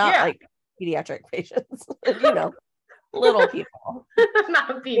 not Yeah. like pediatric patients, little people Not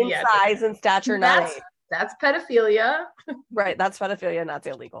in pediatric. size and stature, not age. That's pedophilia. Right. That's pedophilia, and that's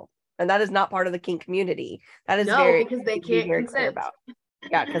illegal. And that is not part of the kink community. That is No, because they can't very consent. clear about.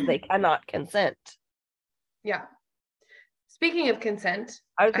 Yeah, because they cannot consent. Yeah. Speaking of consent,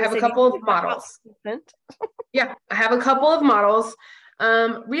 I have a couple of models. Consent? Yeah, I have a couple of models.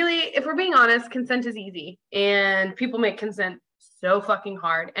 Really, if we're being honest, consent is easy, and people make consent so fucking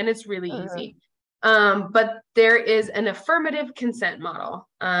hard, and it's really easy. But there is an affirmative consent model.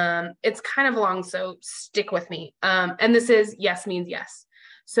 It's kind of long, so stick with me. And this is yes means yes.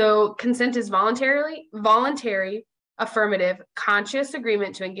 So consent is voluntary, affirmative, conscious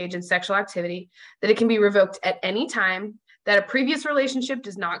agreement to engage in sexual activity, that it can be revoked at any time, that a previous relationship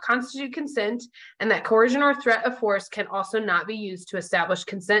does not constitute consent, and that coercion or threat of force can also not be used to establish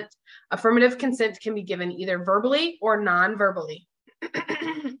consent. Affirmative consent can be given either verbally or non-verbally.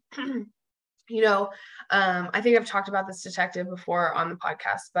 I think I've talked about this detective before on the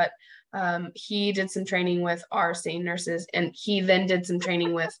podcast, but he did some training with our SANE nurses, and he then did some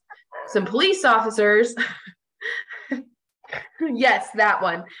training with some police officers. Yes, that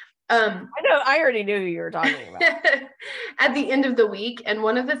one. I know, I already knew who you were talking about. At the end of the week, and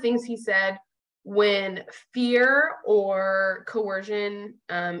one of the things he said, when fear or coercion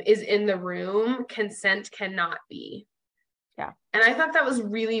is in the room, consent cannot be. Yeah. And I thought that was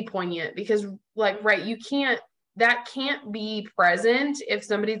really poignant because, that can't be present if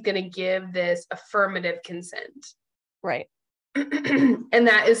somebody's going to give this affirmative consent. Right. And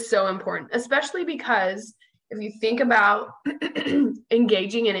that is so important, especially because if you think about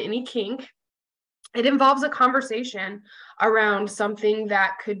engaging in any kink, it involves a conversation around something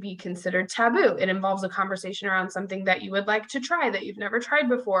that could be considered taboo. It involves a conversation around something that you would like to try that you've never tried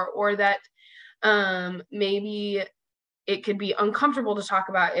before, or that maybe it could be uncomfortable to talk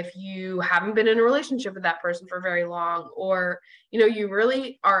about if you haven't been in a relationship with that person for very long, or you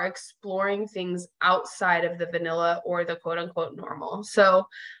really are exploring things outside of the vanilla or the quote unquote normal. So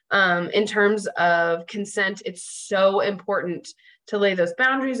in terms of consent, it's so important to lay those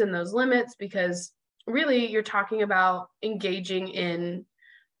boundaries and those limits, because really you're talking about engaging in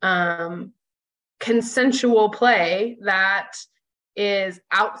consensual play that is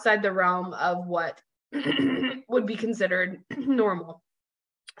outside the realm of what would be considered normal.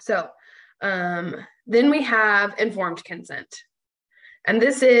 So then we have informed consent. And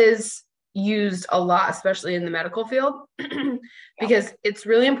this is used a lot, especially in the medical field, because it's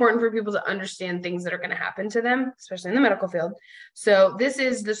really important for people to understand things that are going to happen to them, especially in the medical field. So this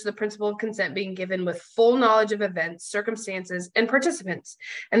is the principle of consent being given with full knowledge of events, circumstances, and participants,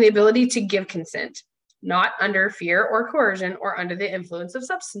 and the ability to give consent, not under fear or coercion or under the influence of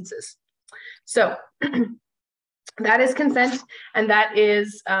substances. So that is consent, and that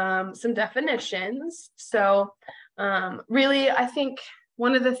is some definitions. So really, I think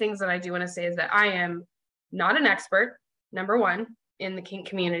one of the things that I do want to say is that I am not an expert, number one, in the kink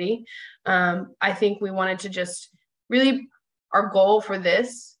community. I think we wanted to just really, our goal for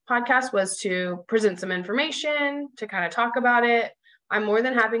this podcast was to present some information, to kind of talk about it. I'm more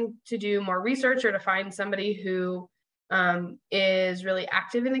than happy to do more research or to find somebody who is really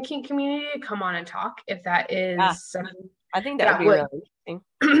active in the kink community to come on and talk, if that is something. I think that would be really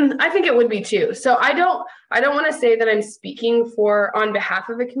interesting. I think it would be too. So I don't want to say that I'm speaking on behalf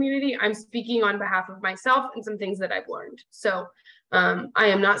of the community. I'm speaking on behalf of myself and some things that I've learned. So I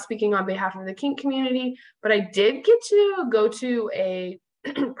am not speaking on behalf of the kink community, but I did get to go to a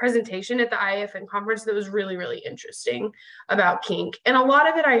presentation at the IAFN conference that was really, really interesting about kink. And a lot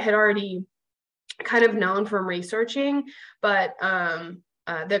of it I had already kind of known from researching, but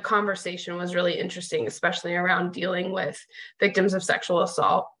the conversation was really interesting, especially around dealing with victims of sexual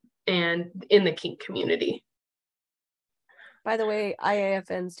assault and in the kink community. By the way,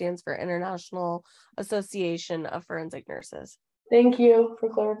 IAFN stands for International Association of Forensic Nurses. Thank you for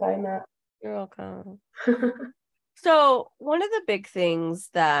clarifying that. You're welcome. So one of the big things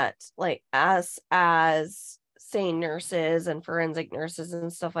that, like, us as SANE nurses and forensic nurses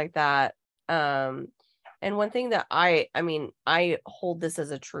and stuff like that, and one thing that I hold this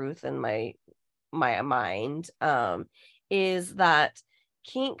as a truth in my mind, is that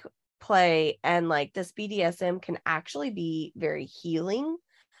kink play and like this BDSM can actually be very healing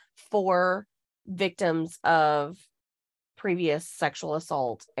for victims of previous sexual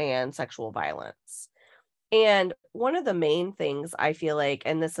assault and sexual violence. And one of the main things I feel like,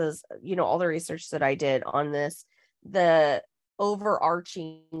 and this is, all the research that I did on this, the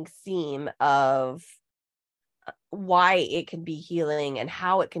overarching theme of why it can be healing and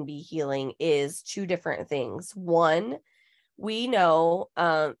how it can be healing is two different things. One, we know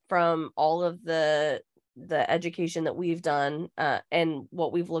from all of the education that we've done and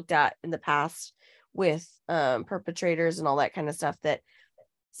what we've looked at in the past with perpetrators and all that kind of stuff, that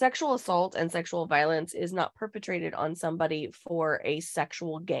sexual assault and sexual violence is not perpetrated on somebody for a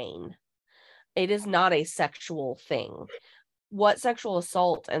sexual gain. It is not a sexual thing. What sexual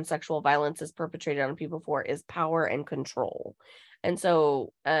assault and sexual violence is perpetrated on people for is power and control. And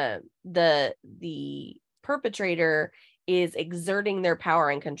so the perpetrator is exerting their power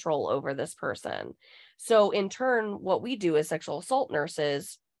and control over this person. So in turn, what we do as sexual assault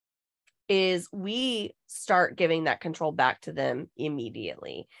nurses is we start giving that control back to them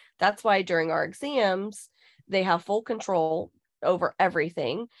immediately. That's why during our exams, they have full control over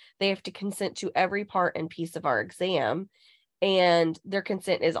everything. They have to consent to every part and piece of our exam, and their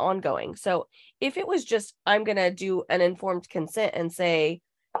consent is ongoing. So if it was just, I'm going to do an informed consent and say,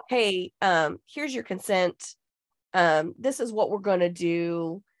 hey, here's your consent. This is what we're going to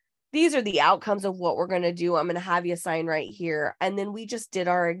do. These are the outcomes of what we're going to do. I'm going to have you sign right here. And then we just did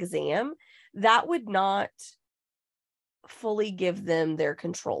our exam. That would not fully give them their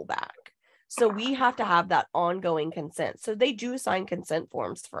control back. So we have to have that ongoing consent. So they do sign consent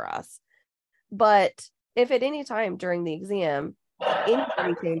forms for us. But if at any time during the exam,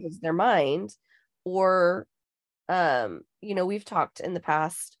 anybody changes their mind, or, we've talked in the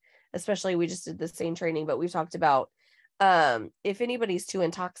past, especially we just did the same training, but we've talked about if anybody's too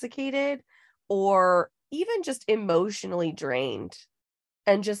intoxicated or even just emotionally drained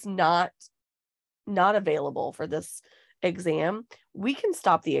and just not available for this exam, we can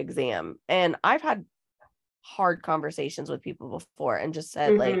stop the exam. And I've had hard conversations with people before and just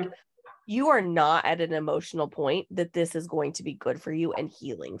said, like, you are not at an emotional point that this is going to be good for you and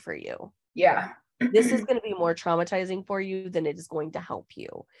healing for you. Yeah. This is going to be more traumatizing for you than it is going to help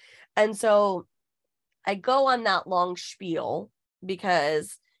you. And so I go on that long spiel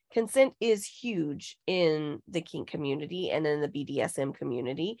because consent is huge in the kink community and in the BDSM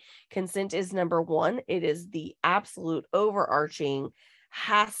community. Consent is number one. It is the absolute overarching,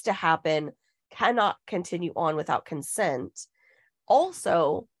 has to happen, cannot continue on without consent.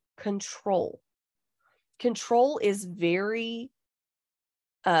 Also, control. Control is very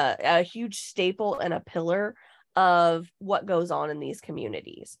a huge staple and a pillar of what goes on in these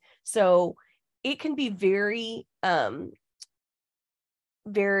communities. So it can be very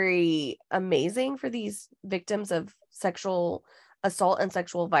very amazing for these victims of sexual assault and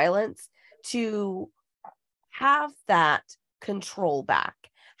sexual violence to have that control back,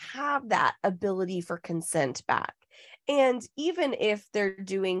 have that ability for consent back. And even if they're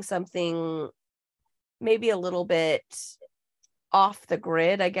doing something maybe a little bit off the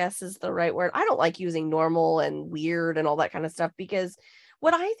grid, I guess is the right word. I don't like using normal and weird and all that kind of stuff, because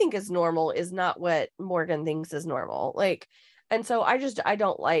what I think is normal is not what Morgan thinks is normal. Like, and so I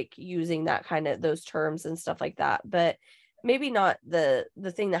don't like using that kind of those terms and stuff like that, but maybe not the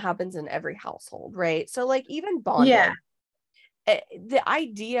thing that happens in every household, right? So like even bondage, the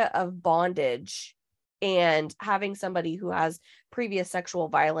idea of bondage and having somebody who has previous sexual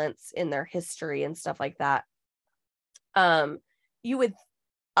violence in their history and stuff like that, you would,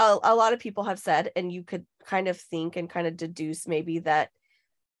 a lot of people have said, and you could kind of think and kind of deduce maybe that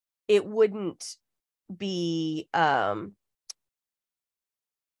it wouldn't be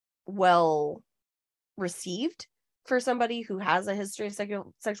well received for somebody who has a history of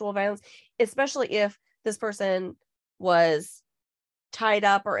sexual violence, especially if this person was tied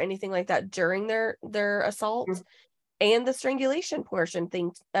up or anything like that during their assault. And the strangulation portion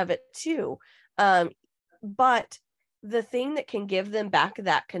thing of it too. But the thing that can give them back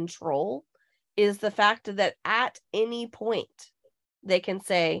that control is the fact that at any point they can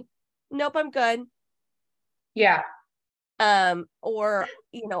say, nope, I'm good. Yeah. Or,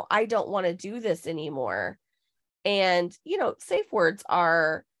 I don't want to do this anymore. And, safe words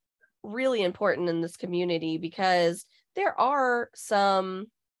are really important in this community, because there are some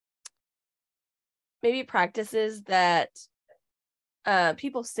maybe practices that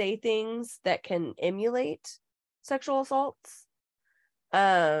people say things that can emulate sexual assaults,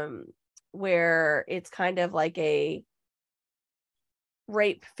 where it's kind of like a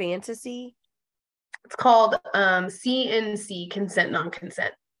rape fantasy. It's called CNC, consent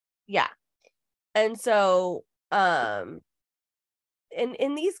non-consent. Yeah. And so in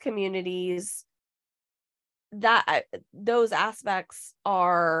these communities, those aspects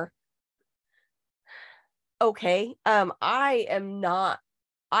are okay. I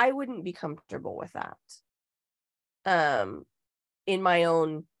wouldn't be comfortable with that in my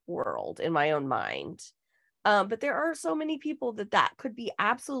own world, in my own mind. But there are so many people that could be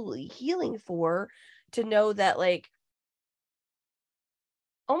absolutely healing for, to know that, like,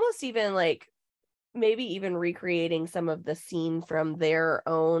 almost even like maybe even recreating some of the scene from their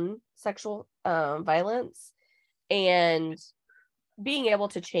own sexual violence, and being able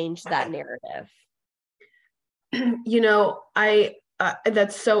to change that narrative. You know,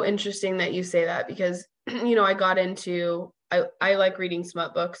 that's so interesting that you say that, because you know, I like reading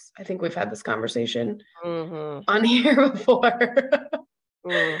smut books. I think we've had this conversation on here before.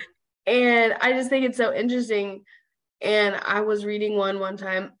 And I just think it's so interesting. And I was reading one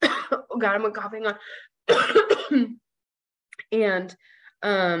time. Oh God, I'm coughing on. And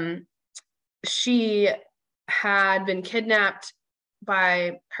she had been kidnapped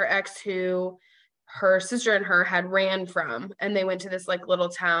by her ex, who her sister and her had ran from, and they went to this like little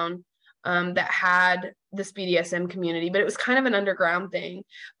town that had this BDSM community, but it was kind of an underground thing.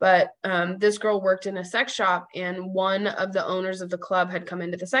 But this girl worked in a sex shop, and one of the owners of the club had come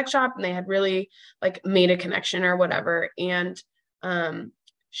into the sex shop, and they had really like made a connection or whatever. And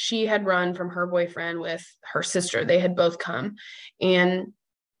she had run from her boyfriend with her sister. They had both come, and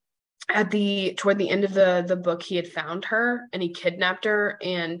toward the end of the book, he had found her and he kidnapped her,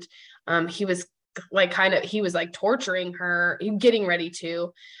 and he was like torturing her, getting ready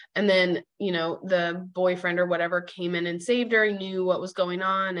to. And then, you know, the boyfriend or whatever came in and saved her. He knew what was going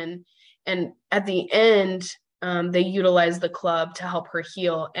on. And at the end, they utilized the club to help her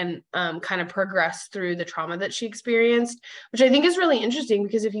heal and kind of progress through the trauma that she experienced, which I think is really interesting,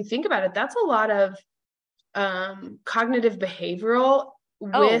 because if you think about it, that's a lot of cognitive behavioral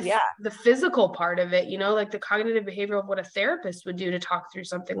with the physical part of it, you know, like the cognitive behavioral of what a therapist would do to talk through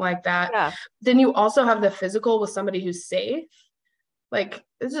something like that. Yeah. Then you also have the physical with somebody who's safe. Like,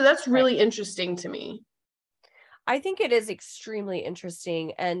 that's really interesting to me. I think it is extremely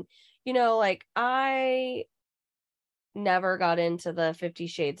interesting. And, you know, like, I never got into the 50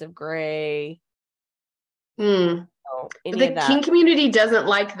 Shades of Grey. The kink community doesn't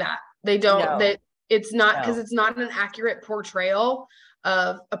like that. They don't, it's not, because it's not an accurate portrayal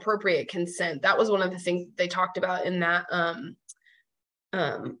of appropriate consent. That was one of the things they talked about in that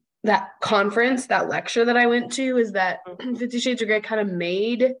that conference, that lecture that I went to, is that 50 Shades of Grey kind of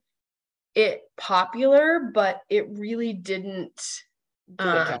made it popular, but it really didn't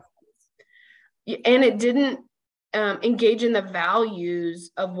and it didn't engage in the values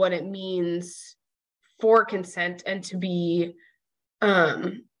of what it means for consent, and to be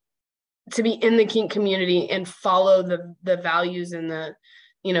in the kink community and follow the values and the,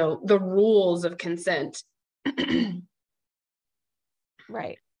 you know, the rules of consent.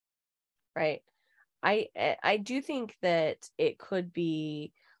 Right. I do think that it could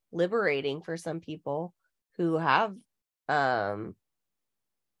be liberating for some people who have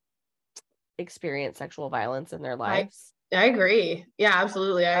experienced sexual violence in their lives. I agree. Yeah,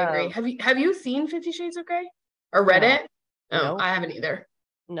 absolutely. I agree. Have you seen 50 Shades of Grey or read it? No, I haven't either.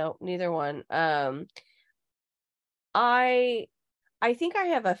 No, neither one. I think I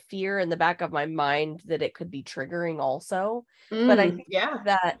have a fear in the back of my mind that it could be triggering also. But I think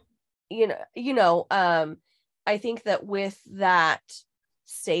that, I think that with that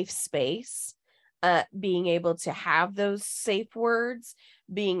safe space, being able to have those safe words,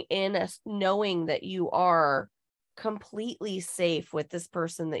 being knowing that you are completely safe with this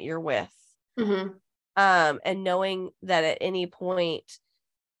person that you're with, and knowing that at any point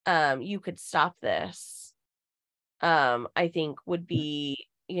you could stop this, I think would be,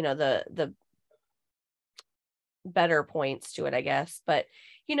 the better points to it, I guess. But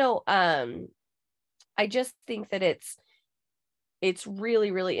I just think that it's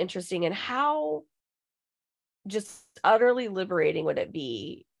really, really interesting. And how just utterly liberating would it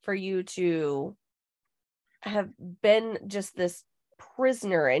be for you to have been just this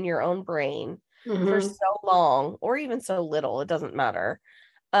prisoner in your own brain for so long, or even so little, it doesn't matter,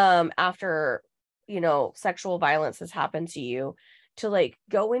 after sexual violence has happened to you, to like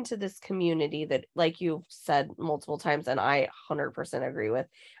go into this community that, like you've said multiple times, and I 100% agree with,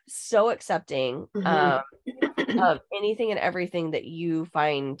 so accepting of anything and everything that you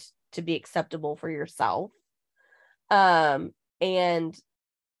find to be acceptable for yourself, and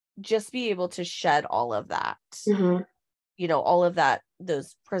just be able to shed all of that, all of that,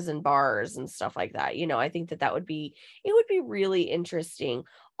 those prison bars and stuff like that. I think that would be really interesting.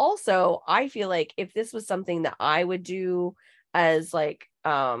 Also, I feel like if this was something that I would do as like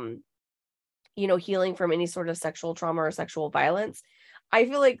healing from any sort of sexual trauma or sexual violence, I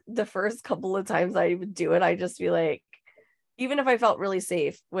feel like the first couple of times I would do it, I just be like, even if I felt really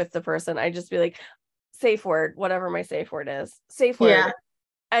safe with the person, I just be like, safe word, whatever my safe word is, safe word. Yeah.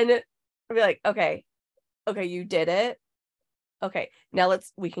 And I'd be like, okay, you did it. Okay, now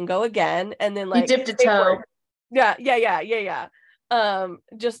we can go again. And then like, you dipped a toe. Word. Yeah.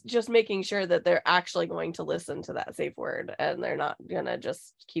 Just making sure that they're actually going to listen to that safe word and they're not gonna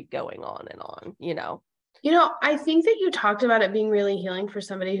just keep going on and on, I think that you talked about it being really healing for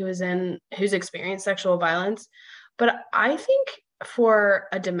somebody who's experienced sexual violence, but I think for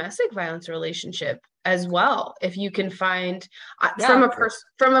a domestic violence relationship as well, if you can find from a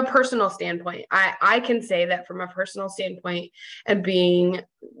personal standpoint, I can say that from a personal standpoint, and being,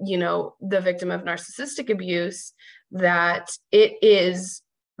 the victim of narcissistic abuse, that it is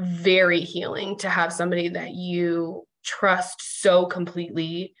very healing to have somebody that you trust so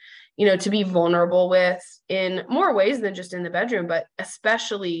completely, to be vulnerable with in more ways than just in the bedroom, but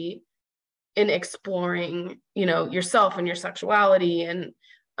especially in exploring, yourself and your sexuality. And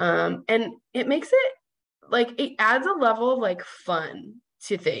it makes it like, it adds a level of like fun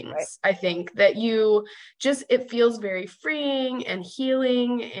to things. Right. I think that it feels very freeing and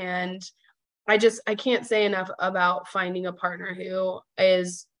healing. And I can't say enough about finding a partner who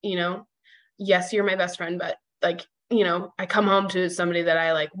is, yes, you're my best friend, but like, I come home to somebody that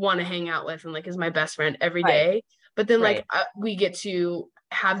I like want to hang out with and like is my best friend every day. But then like we get to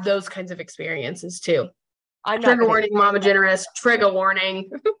have those kinds of experiences too. Trigger warning, Mama Generous, trigger warning.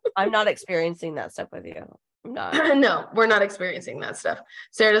 I'm not experiencing that stuff with you. I'm not. No, we're not experiencing that stuff.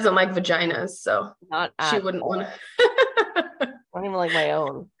 Sarah doesn't like vaginas, so she wouldn't want to. I don't even like my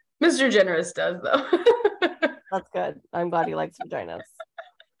own. Mr. Generous does, though. That's good. I'm glad he likes vaginas.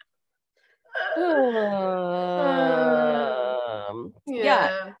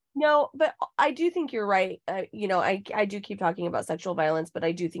 Yeah. No, but I do think you're right. I do keep talking about sexual violence, but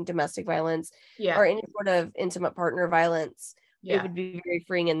I do think domestic violence or any sort of intimate partner violence, it would be very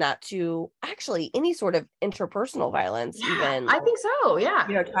freeing in that too. Actually, any sort of interpersonal violence, even. I think so.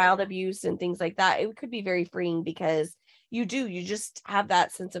 Yeah. Child abuse and things like that. It could be very freeing because you just have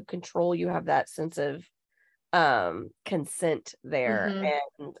that sense of control. You have that sense of consent there.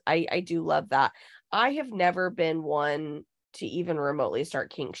 Mm-hmm. And I do love that. I have never been one to even remotely start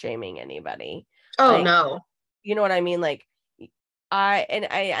kink shaming anybody. Oh, no. You know what I mean? Like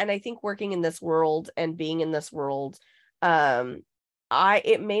I think working in this world and being in this world,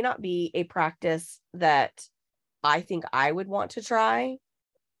 it may not be a practice that I think I would want to try.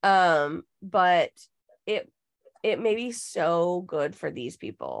 But it may be so good for these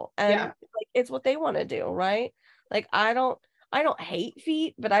people. And like, it's what they want to do, right? Like I don't hate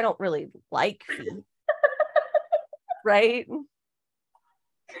feet, but I don't really like feet. Right?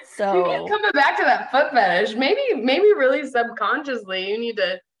 So coming back to that foot fetish, maybe really subconsciously you need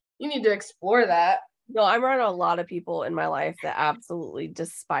to explore that. No, I'm around a lot of people in my life that absolutely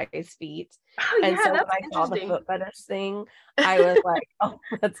despise feet. Oh, yeah, and so when I saw the foot fetish thing, I was like, oh,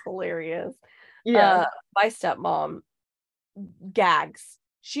 that's hilarious. Yeah. My stepmom gags.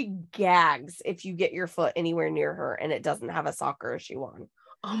 She gags if you get your foot anywhere near her and it doesn't have a sock or a shoe on.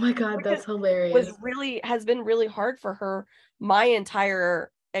 Oh my God, that's hilarious. Has been really hard for her my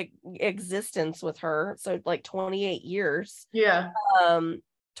entire existence with her. So like 28 years. Yeah.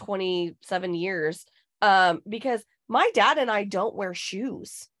 27 years. Because my dad and I don't wear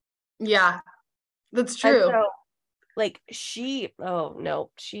shoes. Yeah, that's true. So, like she's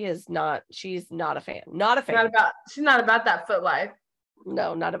not a fan. Not a fan. She's not about that foot life.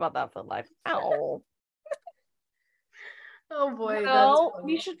 No, not about that foot life. Ow. Oh boy. Well,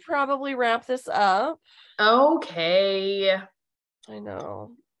 we should probably wrap this up. Okay. I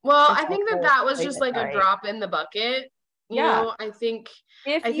know. Well, I think that was just like a drop in the bucket. You know, I think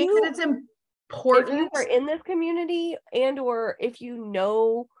that it's important. If you are in this community and or if you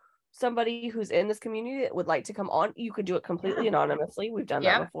know somebody who's in this community that would like to come on, you could do it completely anonymously. We've done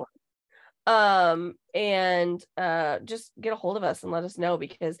that before. And just get a hold of us and let us know,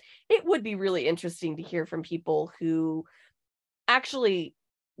 because it would be really interesting to hear from people who actually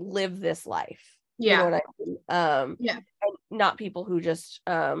live this life. You know what I mean? And not people who just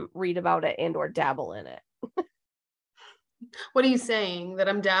read about it and or dabble in it. What are you saying? That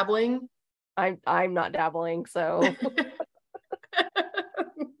I'm dabbling? I'm not dabbling, so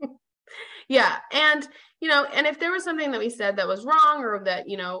yeah. And and if there was something that we said that was wrong or that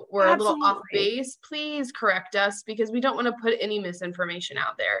we're a little off base, please correct us, because we don't want to put any misinformation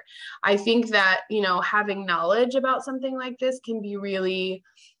out there. I think that having knowledge about something like this can be really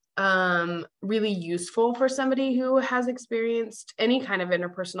really useful for somebody who has experienced any kind of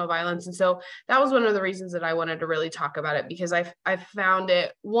interpersonal violence. And so that was one of the reasons that I wanted to really talk about it, because I found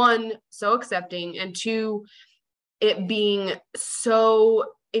it, one, so accepting, and two, it being so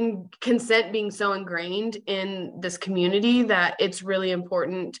in consent being so ingrained in this community that it's really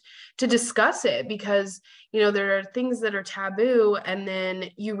important to discuss it, because there are things that are taboo, and then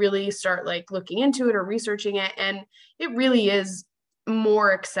you really start like looking into it or researching it, and it really is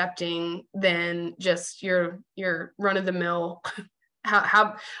more accepting than just your run-of-the-mill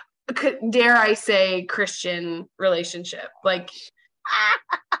how dare I say Christian relationship. Like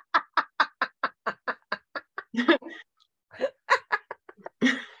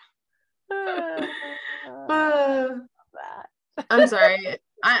I'm sorry.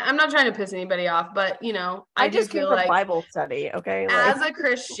 I'm not trying to piss anybody off, but I do just feel came from like Bible study, okay? As a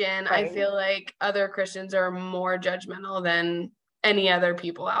Christian, I feel like other Christians are more judgmental than any other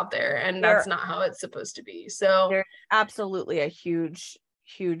people out there, and that's not how it's supposed to be. So there's absolutely a huge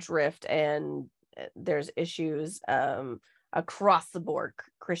rift, and there's issues across the board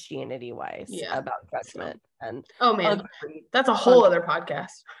Christianity wise about judgment. And oh man, that's a whole other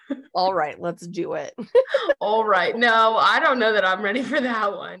podcast. All right, let's do it. All right. No, I don't know that I'm ready for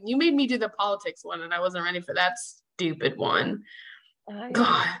that one. You made me do the politics one, and I wasn't ready for that stupid one.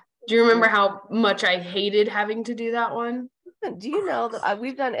 God, do you remember how much I hated having to do that one? Do you know that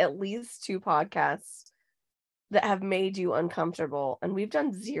we've done at least 2 podcasts that have made you uncomfortable, and we've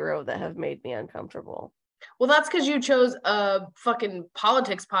done 0 that have made me uncomfortable? Well, that's because you chose a fucking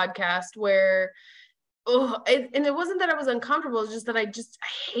politics podcast where and it wasn't that I was uncomfortable, it's just that I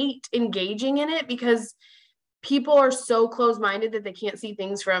hate engaging in it, because people are so close-minded that they can't see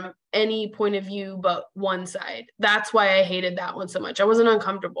things from any point of view but one side. That's why I hated that one so much. I wasn't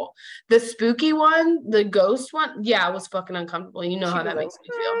uncomfortable. The spooky one, the ghost one, yeah, I was fucking uncomfortable. You know how that makes me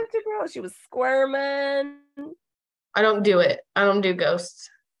feel. She was squirming. I don't do it. I don't do ghosts.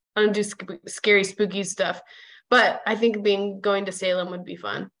 I don't do scary, spooky stuff. But I think going to Salem would be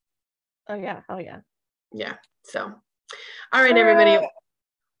fun. Oh yeah, hell yeah. Yeah. So, all right, everybody.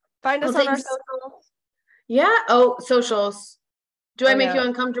 Find us on our socials. Yeah. Oh, socials. Do I make you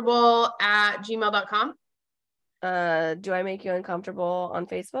uncomfortable at gmail.com? Do I make you uncomfortable on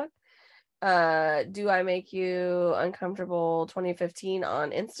Facebook? Do I make you uncomfortable 2015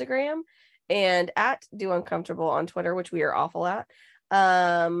 on Instagram? And at do uncomfortable on Twitter, which we are awful at.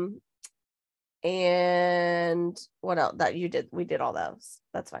 And what else that you did? We did all those.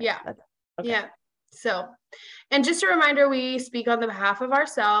 That's fine. Yeah. Okay. Yeah. So, and just a reminder, we speak on the behalf of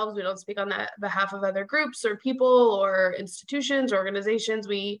ourselves. We don't speak on the behalf of other groups or people or institutions, organizations.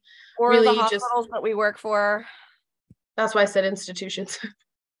 We or really the hospitals that we work for. That's why I said institutions.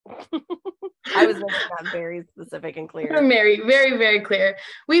 I was making that very specific and clear. Very, very, very clear.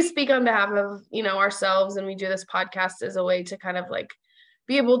 We speak on behalf of, ourselves, and we do this podcast as a way to kind of like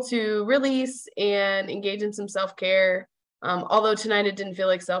be able to release and engage in some self-care. Although tonight it didn't feel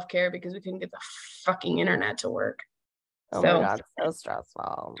like self-care because we couldn't get the fucking internet to work. Oh my God, so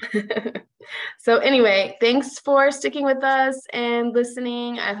stressful. So anyway, thanks for sticking with us and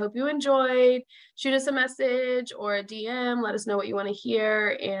listening. I hope you enjoyed. Shoot us a message or a DM. Let us know what you want to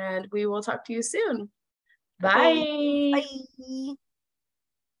hear, and we will talk to you soon. Bye. Bye.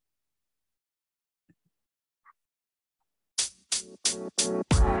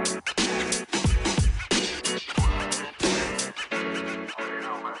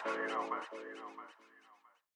 Bye.